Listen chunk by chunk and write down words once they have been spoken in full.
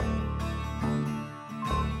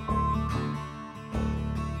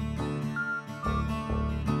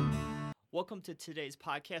Welcome to today's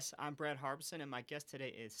podcast. I'm Brad Harbison, and my guest today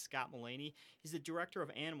is Scott Mullaney. He's the Director of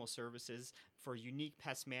Animal Services for Unique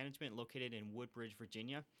Pest Management located in Woodbridge,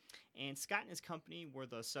 Virginia. And Scott and his company were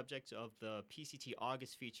the subject of the PCT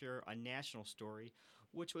August feature, A National Story,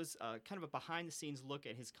 which was kind of a behind-the-scenes look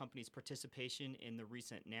at his company's participation in the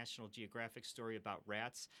recent National Geographic story about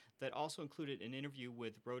rats that also included an interview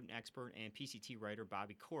with rodent expert and PCT writer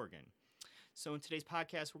Bobby Corrigan. So in today's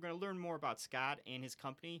podcast, we're going to learn more about Scott and his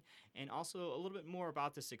company and also a little bit more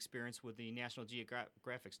about this experience with the National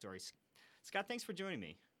Geographic stories. Scott, thanks for joining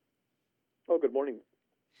me. Oh, good morning.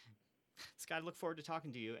 Scott, I look forward to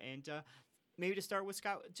talking to you. And maybe to start with,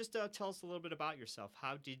 Scott, just tell us a little bit about yourself.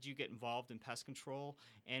 How did you get involved in pest control,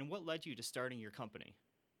 and what led you to starting your company?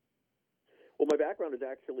 Well, my background is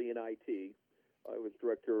actually in IT. I was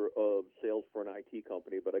director of sales for an IT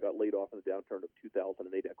company, but I got laid off in the downturn of 2008.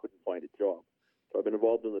 I couldn't find a job. So I've been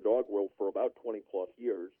involved in the dog world for about 20-plus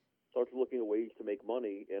years. So I was looking at ways to make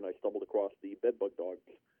money, and I stumbled across the bedbug dogs.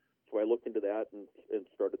 So I looked into that and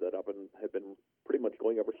started that up and have been pretty much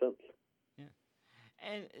going ever since. Yeah.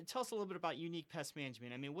 And tell us a little bit about Unique Pest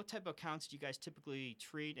Management. I mean, what type of accounts do you guys typically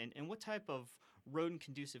treat, and what type of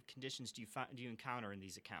rodent-conducive conditions do you encounter in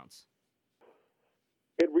these accounts?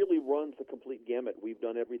 It really runs a complete gamut. We've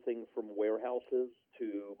done everything from warehouses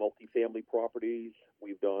to multifamily properties.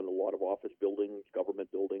 We've done a lot of office buildings,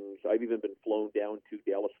 government buildings. I've even been flown down to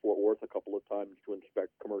Dallas-Fort Worth a couple of times to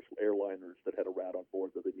inspect commercial airliners that had a rat on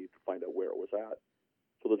board that they needed to find out where it was at.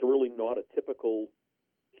 So there's really not a typical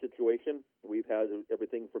situation. We've had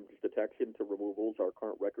everything from just detection to removals. Our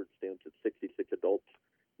current record stands at 66 adults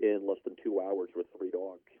in less than 2 hours with 3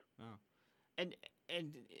 dogs. Oh.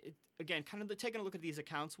 And again, kind of taking a look at these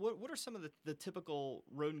accounts, what are some of the typical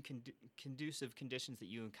rodent-conducive conditions that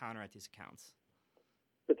you encounter at these accounts?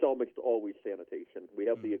 It's almost always sanitation. We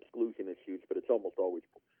have the exclusion issues, but it's almost always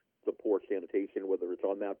the poor sanitation, whether it's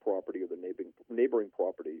on that property or the neighboring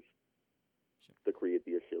properties that create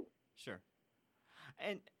the issue. Sure.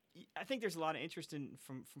 And I think there's a lot of interest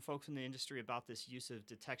from folks in the industry about this use of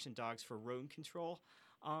detection dogs for rodent control.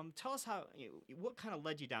 Tell us what kind of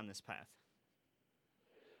led you down this path?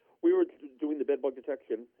 We were doing the bedbug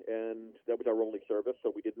detection, and that was our only service,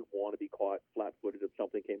 so we didn't want to be caught flat-footed if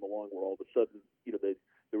something came along where all of a sudden,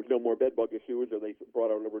 there was no more bedbug issues, or they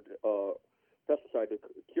brought out a pesticide to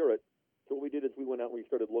cure it. So what we did is we went out and we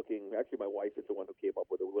started looking. Actually, my wife is the one who came up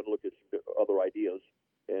with it. We went and looked at other ideas,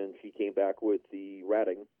 and she came back with the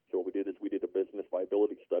ratting. So what we did is we did a business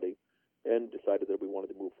viability study and decided that we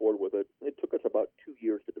wanted to move forward with it. It took us about 2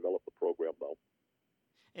 years to develop the program, though.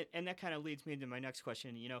 And that kind of leads me into my next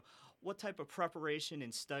question. What type of preparation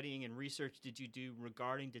and studying and research did you do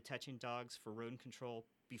regarding detection dogs for rodent control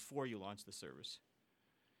before you launched the service?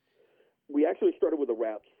 We actually started with the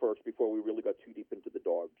rats first before we really got too deep into the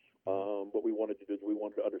dogs. What we wanted to do is we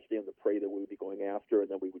wanted to understand the prey that we would be going after, and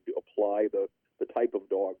then we would apply the type of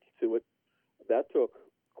dogs to it. That took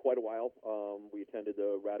quite a while. We attended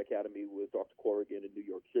the Rat Academy with Dr. Corrigan in New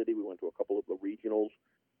York City. We went to a couple of the regionals.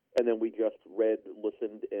 And then we just read,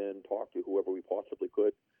 listened, and talked to whoever we possibly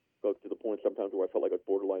could. Got to the point sometimes where I felt like I was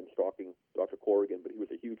borderline stalking Dr. Corrigan, but he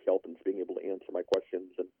was a huge help in being able to answer my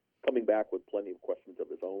questions and coming back with plenty of questions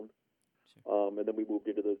of his own. Sure. And then we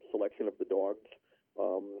moved into the selection of the dogs.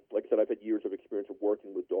 Like I said, I've had years of experience of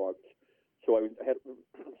working with dogs, so I had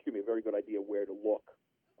a very good idea where to look.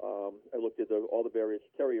 I looked at all the various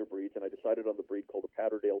terrier breeds, and I decided on the breed called the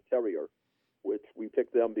Patterdale Terrier, which we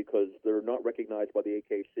picked them because they're not recognized by the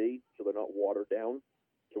AKC, so they're not watered down.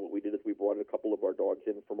 So what we did is we brought a couple of our dogs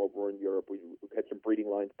in from over in Europe. We had some breeding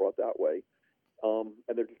lines brought that way.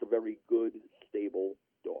 And they're just a very good, stable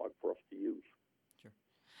dog for us to use. Sure.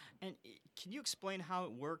 And can you explain how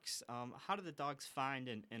it works? How do the dogs find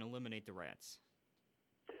and eliminate the rats?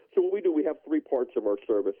 So what we do, we have 3 parts of our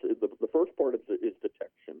service. The first part is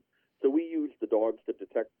detection. So we use the dogs to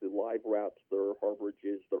detect the live rats, their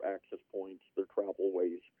harborages, their access points, their travel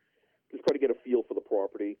ways. Just try to get a feel for the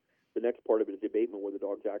property. The next part of it is abatement, where the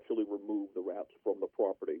dogs actually remove the rats from the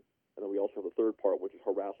property. And then we also have the third part, which is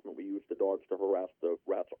harassment. We use the dogs to harass the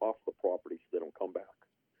rats off the property so they don't come back.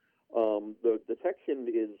 The detection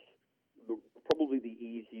is probably the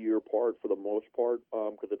easier part for the most part,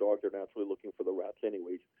 because the dogs are naturally looking for the rats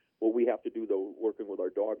anyways. What we have to do, though, working with our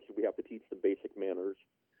dogs, is we have to teach them basic manners.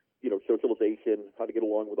 Socialization, how to get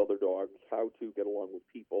along with other dogs, how to get along with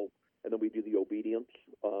people, and then we do the obedience,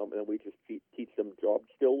 and then we just teach them job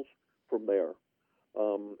skills from there.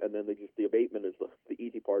 And then the abatement is the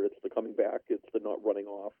easy part. It's the coming back. It's the not running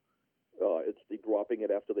off. It's the dropping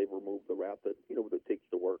it after they've removed the rat that takes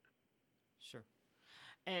the work. Sure.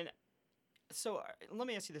 And So let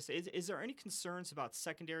me ask you this: is there any concerns about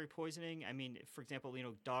secondary poisoning? I mean, for example,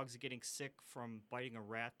 dogs getting sick from biting a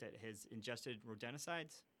rat that has ingested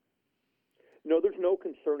rodenticides. No, there's no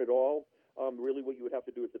concern at all. Really, what you would have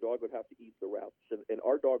to do is the dog would have to eat the rats, and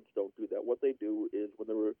our dogs don't do that. What they do is when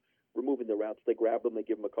they're removing the rats, they grab them, they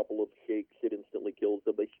give them a couple of shakes, it instantly kills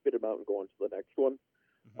them. They spit them out and go on to the next one.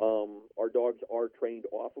 Hmm. Our dogs are trained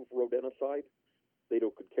off of rodenticide. They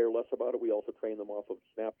could care less about it. We also train them off of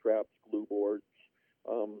snap traps, glue boards.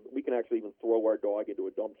 We can actually even throw our dog into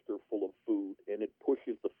a dumpster full of food, and it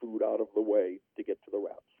pushes the food out of the way to get to the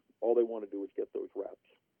rats. All they want to do is get those rats.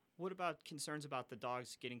 What about concerns about the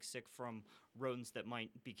dogs getting sick from rodents that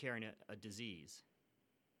might be carrying a disease?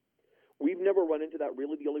 We've never run into that.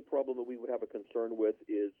 Really, the only problem that we would have a concern with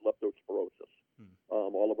is leptospirosis. Hmm.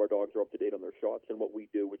 All of our dogs are up to date on their shots, and what we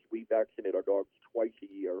do is we vaccinate our dogs twice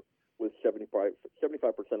a year with 75%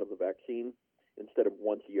 of the vaccine instead of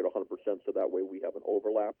once a year to 100%, so that way we have an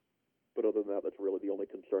overlap. But other than that, that's really the only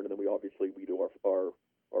concern. And then we do our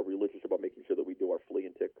religious about making sure that we do our flea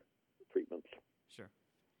and tick treatments. Sure.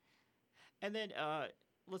 And then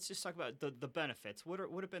let's just talk about the benefits. What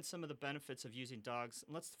have been some of the benefits of using dogs?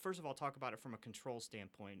 Let's first of all talk about it from a control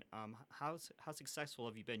standpoint. How successful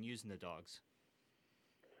have you been using the dogs?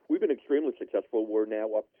 We've been extremely successful. We're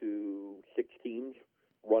now up to 6 teams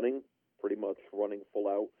running, pretty much running full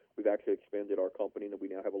out. We've actually expanded our company, and we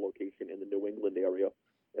now have a location in the New England area.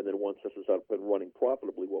 And then once this is up and running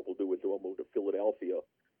profitably, what we'll do is we'll move to Philadelphia.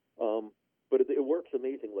 But it works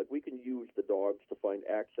amazing. Like, we can use the dogs to find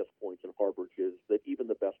access points and harborages that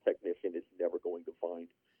even the best technician is never going to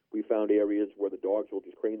find. We found areas where the dogs will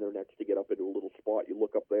just crane their necks to get up into a little spot. You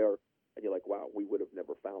look up there, and you're like, wow, we would have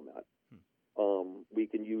never found that. We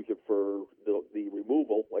can use it for the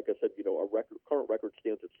removal. Like I said, our current record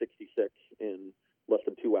stands at 66 in less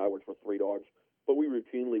than 2 hours for 3 dogs. But we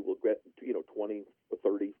routinely will get 20 or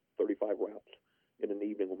 30, 35 rats in an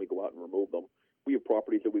evening when we go out and remove them. We have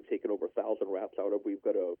properties that we've taken over 1,000 rats out of. We've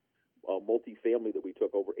got a multi-family that we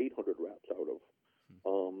took over 800 rats out of.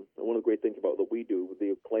 And one of the great things about what we do,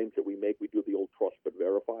 the claims that we make, we do the old trust but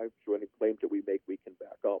verify. So any claims that we make, we can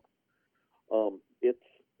back up.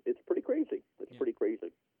 It's pretty crazy. It's pretty crazy.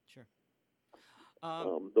 Sure.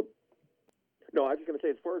 No, I was just going to say,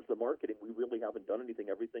 as far as the marketing, we really haven't done anything.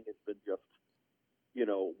 Everything has been just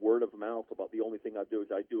word of mouth. About the only thing I do is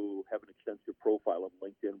I do have an extensive profile on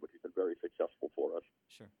LinkedIn, which has been very successful for us.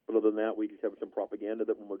 Sure. But other than that, we just have some propaganda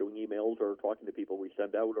that when we're doing emails or talking to people, we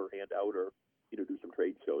send out or hand out or do some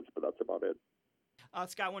trade shows. But that's about it.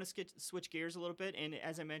 Scott, I want to switch gears a little bit, and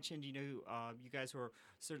as I mentioned, you guys were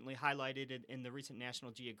certainly highlighted in the recent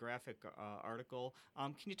National Geographic article.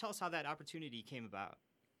 Can you tell us how that opportunity came about?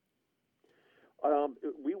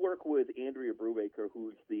 We work with Andrea Brubaker,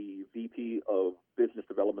 who's the VP of Business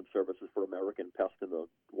Development Services for American Pest in the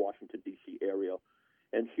Washington, D.C. area.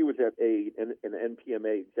 And she was at an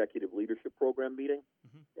NPMA Executive Leadership Program meeting,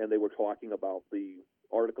 and they were talking about the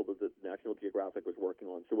article that the National Geographic was working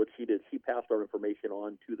on. So what she did, she passed our information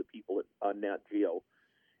on to the people at Nat Geo,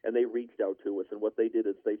 and they reached out to us. And what they did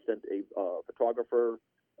is they sent a photographer,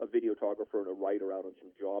 a videographer, and a writer out on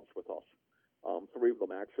some jobs with us. 3 of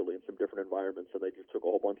them actually in some different environments, and they just took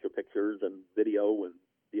a whole bunch of pictures and video, and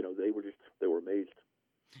they were amazed.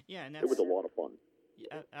 Yeah, and it was a lot of fun.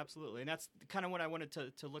 Yeah, absolutely, and that's kind of what I wanted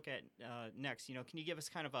to look at next. Can you give us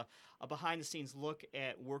kind of a behind-the-scenes look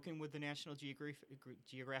at working with the National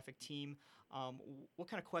Geographic team? What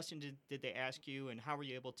kind of questions did they ask you, and how were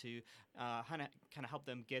you able to kind of help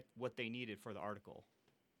them get what they needed for the article?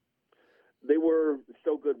 They were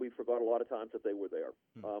so good. We forgot a lot of times that they were there.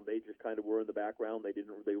 They just kind of were in the background. They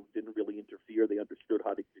didn't really interfere. They understood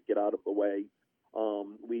how to get out of the way.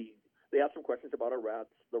 They asked some questions about our rats.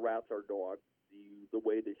 The rats are dogs. The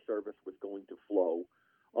way the service was going to flow.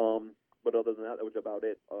 But other than that was about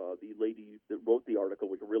it. The lady that wrote the article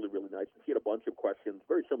was really, really nice. She had a bunch of questions,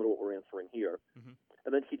 very similar to what we're answering here. And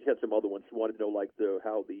then she had some other ones. She wanted to know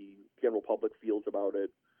how the general public feels about it.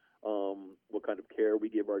 What kind of care we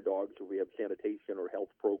give our dogs, if we have sanitation or health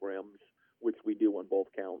programs, which we do on both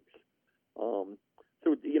counts.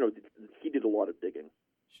 So she did a lot of digging.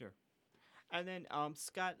 Sure. And then,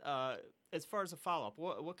 Scott, as far as a follow-up,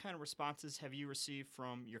 what kind of responses have you received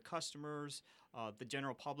from your customers, the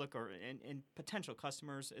general public, and potential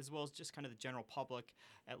customers, as well as just kind of the general public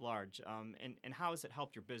at large? And how has it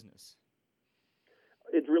helped your business?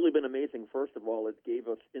 It's really been amazing. First of all, it gave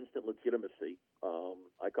us instant legitimacy.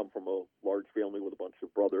 I come from a large family with a bunch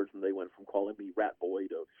of brothers, and they went from calling me Rat Boy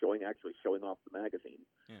to showing off the magazine.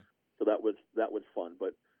 Yeah. So that was fun.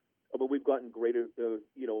 But we've gotten greater,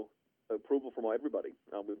 approval from everybody.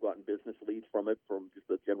 We've gotten business leads from it, from just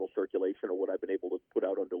the general circulation or what I've been able to put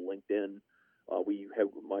out onto LinkedIn.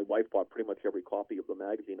 My wife bought pretty much every copy of the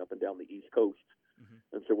magazine up and down the East Coast,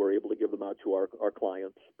 and so we're able to give them out to our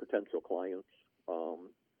clients, potential clients.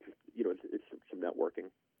 It's some networking.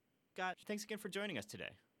 Scott, thanks again for joining us today.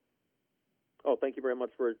 Oh, thank you very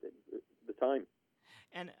much for the time.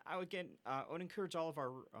 And I would encourage all of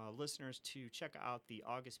our listeners to check out the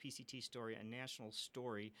August PCT story, A National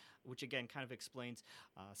Story, which again kind of explains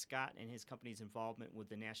Scott and his company's involvement with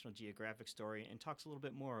the National Geographic story and talks a little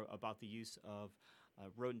bit more about the use of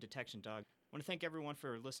rodent detection dog. I want to thank everyone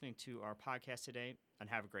for listening to our podcast today, and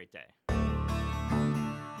have a great day.